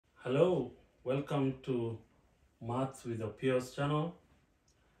Hello, welcome to Maths with Opiyos channel.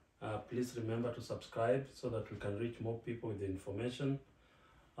 Please remember to subscribe so that we can reach more people with the information.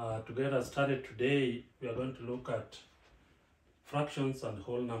 To get us started today, we are going to look at fractions and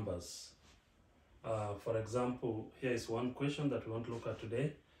whole numbers. For example, here is one question that we want to look at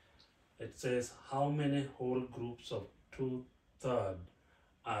today. It says, how many whole groups of 2/3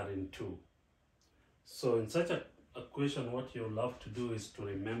 are in 2? So in such a question, what you'll have to do is to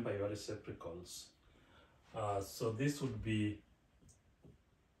remember your reciprocals. So this would be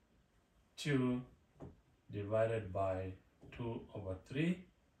 2 divided by 2/3.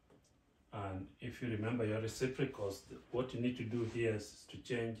 And if you remember your reciprocals, what you need to do here is to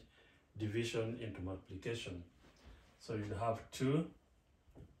change division into multiplication. So you have 2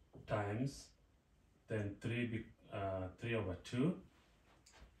 times, then 3/2.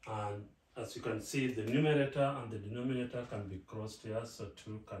 And as you can see, the numerator and the denominator can be crossed here, so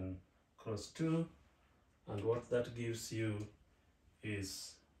 2 can cross 2, and what that gives you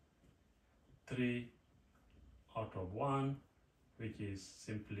is 3/1, which is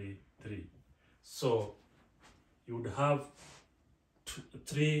simply 3. So you would have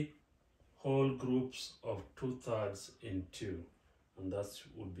 3 whole groups of 2/3 in 2, and that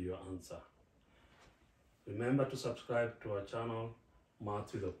would be your answer. Remember to subscribe to our channel,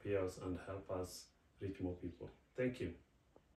 Maths with Opiyos, and help us reach more people. Thank you.